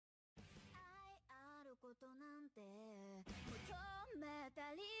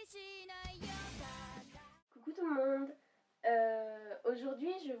Coucou tout le monde.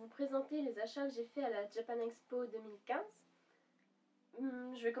 Aujourd'hui je vais vous présenter les achats que j'ai fait à la Japan Expo 2015.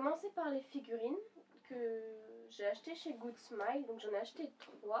 Je vais commencer par les figurines que j'ai achetées chez Good Smile. Donc j'en ai acheté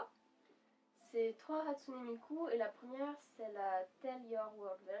 3. C'est 3 Hatsune Miku et la première c'est la Tell Your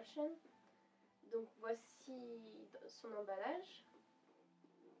World version. Donc voici son emballage.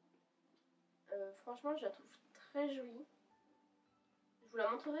 Franchement je la trouve très jolie. Je vous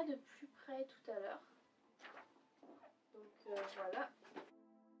la montrerai de plus près tout à l'heure. Donc voilà.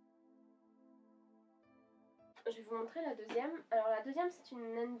 Je vais vous montrer la deuxième. Alors la deuxième c'est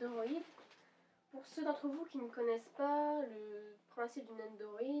une Nendoroid. Pour ceux d'entre vous qui ne connaissent pas, le principe d'une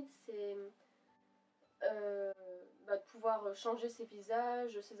Nendoroid c'est de pouvoir changer ses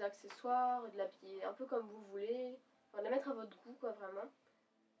visages, ses accessoires, de l'habiller un peu comme vous voulez, enfin, de la mettre à votre goût quoi vraiment.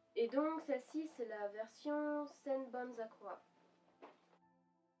 Et donc celle-ci c'est la version Senbon Sakura.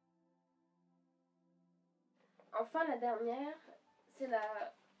 Enfin la dernière c'est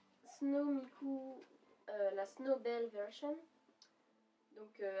la Snow Miku, la Snow Bell version.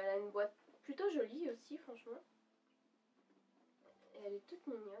 Donc elle a une boîte plutôt jolie aussi franchement. Et elle est toute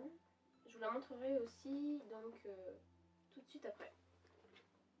mignonne. Je vous la montrerai aussi donc tout de suite après.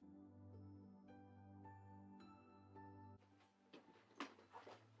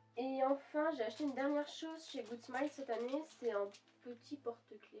 Et enfin j'ai acheté une dernière chose chez Good Smile cette année, c'est un petit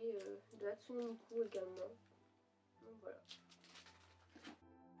porte-clés de Hatsune Miku également. Donc voilà.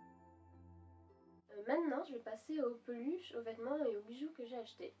 Maintenant je vais passer aux peluches, aux vêtements et aux bijoux que j'ai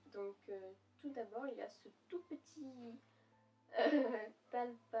achetés. Donc tout d'abord il y a ce tout petit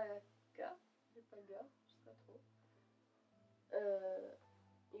Talpaga, je sais pas trop.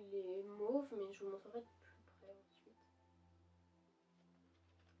 Il est mauve mais je vous montrerai de plus près ensuite.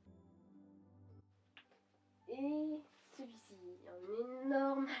 Et celui-ci, un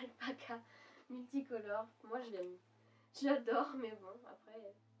énorme alpaca multicolore. Moi je l'aime, je l'adore mais bon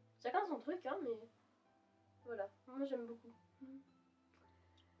après chacun son truc hein mais voilà, moi j'aime beaucoup.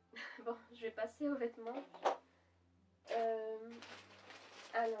 Bon, je vais passer aux vêtements.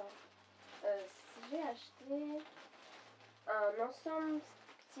 Alors, j'ai acheté un ensemble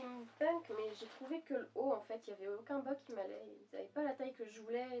steampunk, mais j'ai trouvé que le haut, en fait, il n'y avait aucun bas qui m'allait. Ils n'avaient pas la taille que je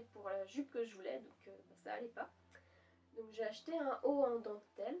voulais pour la jupe que je voulais, donc ça allait pas. Donc j'ai acheté un haut en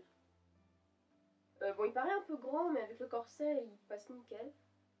dentelle. Bon, il paraît un peu grand, mais avec le corset, il passe nickel.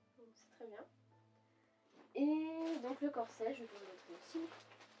 Donc c'est très bien. Et donc le corset, je vais vous le montrer aussi.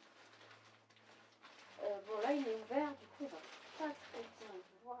 Bon là il est ouvert, du coup on va pas très bien le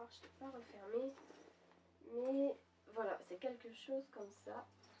voir, je ne l'ai pas refermé. Mais voilà, c'est quelque chose comme ça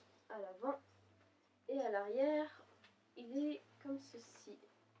à l'avant. Et à l'arrière, il est comme ceci.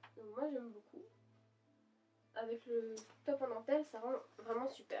 Donc moi j'aime beaucoup. Avec le top en dentelle, ça rend vraiment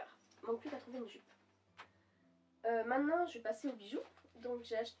super. Il manque plus qu'à trouver une jupe. Maintenant je vais passer aux bijoux. Donc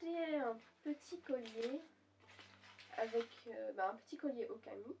j'ai acheté un petit collier avec un petit collier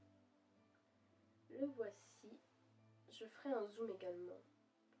okami. Le voici. Je ferai un zoom également.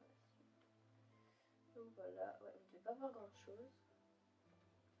 Donc voilà, ouais, vous ne devez pas voir grand chose.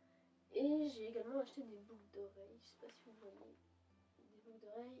 Et j'ai également acheté des boucles d'oreilles. Je sais pas si vous voyez. Des boucles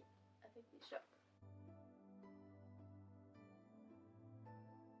d'oreilles avec des chats.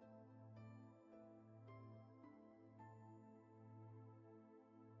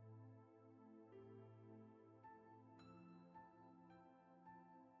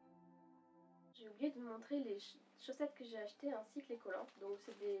 J'ai oublié de vous montrer les chaussettes que j'ai achetées ainsi que les collants. Donc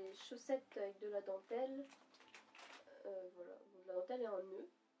c'est des chaussettes avec de la dentelle. Voilà, donc la dentelle est en nœud.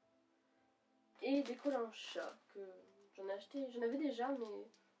 Et des collants chat que j'en ai acheté, j'en avais déjà mais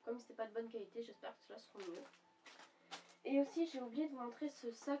comme c'était pas de bonne qualité, j'espère que cela sera mieux. Et aussi j'ai oublié de vous montrer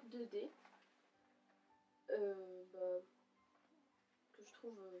ce sac 2D que je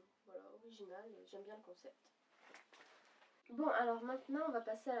trouve voilà, original et j'aime bien le concept. Bon alors maintenant on va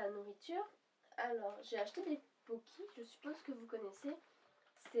passer à la nourriture. Alors j'ai acheté des Poki, je suppose que vous connaissez.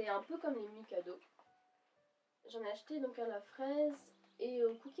 C'est un peu comme les Mikado. J'en ai acheté donc à la fraise et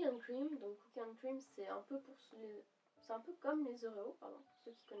au cookie and cream. Donc cookie and cream c'est un peu c'est un peu comme les Oreos, pardon, pour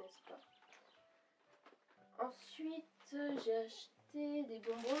ceux qui connaissent pas. Ensuite j'ai acheté des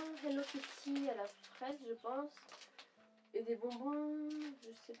bonbons Hello Kitty à la fraise je pense. Et des bonbons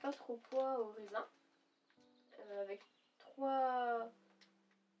je sais pas trop quoi au raisin. Avec trois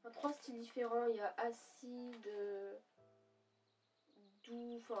styles différents. Il y a acide,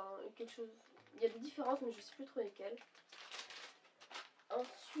 doux, enfin quelque chose. Il y a des différences mais je sais plus trop lesquelles.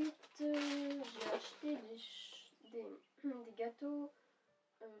 Ensuite j'ai acheté des gâteaux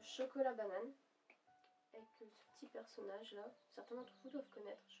chocolat banane. avec ce petit personnage là. Certains d'entre vous doivent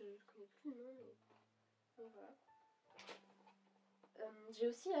connaître, je ne connais plus le nom, mais voilà. J'ai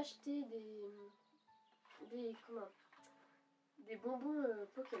aussi acheté des bonbons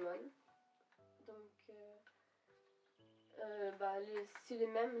Pokémon. Donc c'est les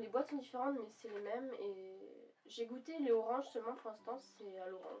mêmes, les boîtes sont différentes mais c'est les mêmes, et j'ai goûté les oranges seulement pour l'instant, c'est à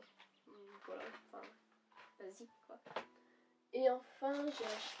l'orange. Voilà, enfin basique quoi. Et enfin j'ai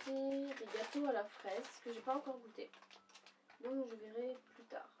acheté des gâteaux à la fraise que j'ai pas encore goûté, donc je verrai plus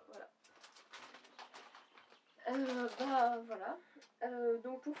tard. Voilà. Voilà.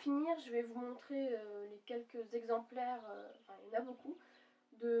 Donc pour finir, je vais vous montrer les quelques exemplaires, enfin il y en a beaucoup,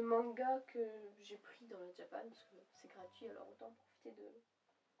 de mangas que j'ai pris dans la Japan, parce que c'est gratuit, alors autant profiter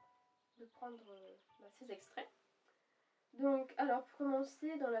de prendre ces extraits. Donc, alors pour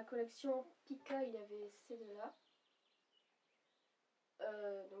commencer, dans la collection Pika, il y avait ces deux-là.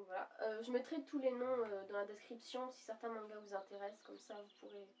 Donc voilà, je mettrai tous les noms dans la description si certains mangas vous intéressent, comme ça vous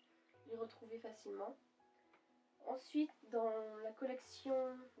pourrez les retrouver facilement. Ensuite, dans la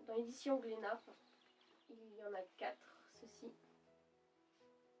collection, dans l'édition Glénat, il y en a 4, ceci.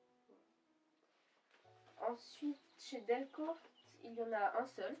 Ensuite, chez Delcourt, il y en a un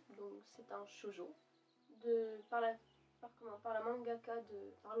seul, donc c'est un shōjo, par la mangaka,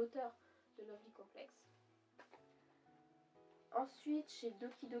 par l'auteur de Lovely Complex. Ensuite, chez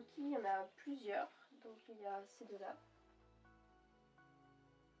Doki Doki, il y en a plusieurs, donc il y a ces deux-là.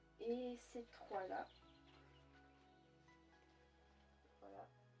 Et ces trois-là. Voilà.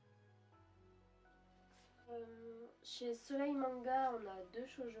 Chez Soleil Manga, on a 2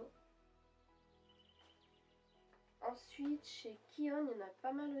 shōjo. Ensuite, chez Ki-oon, il y en a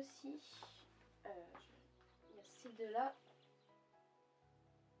pas mal aussi. Il y a ces deux-là.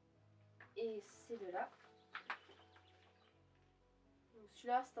 Et ces deux-là. Donc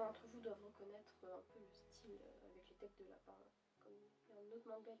celui-là, certains d'entre vous doivent reconnaître un peu le style avec les têtes de lapin. Comme il y a un autre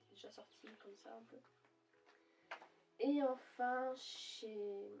manga qui est déjà sorti comme ça un peu. Et enfin,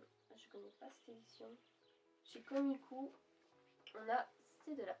 je connais pas cette édition. Chez Komiku, on a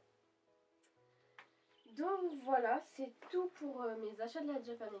ces deux-là. Donc voilà, c'est tout pour mes achats de la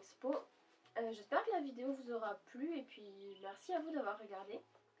Japan Expo. J'espère que la vidéo vous aura plu et puis merci à vous d'avoir regardé.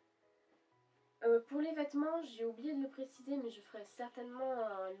 Pour les vêtements, j'ai oublié de le préciser, mais je ferai certainement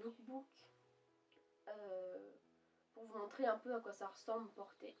un lookbook pour vous montrer un peu à quoi ça ressemble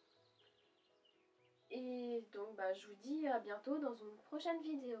porté. Et donc je vous dis à bientôt dans une prochaine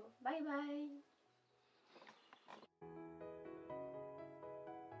vidéo. Bye bye!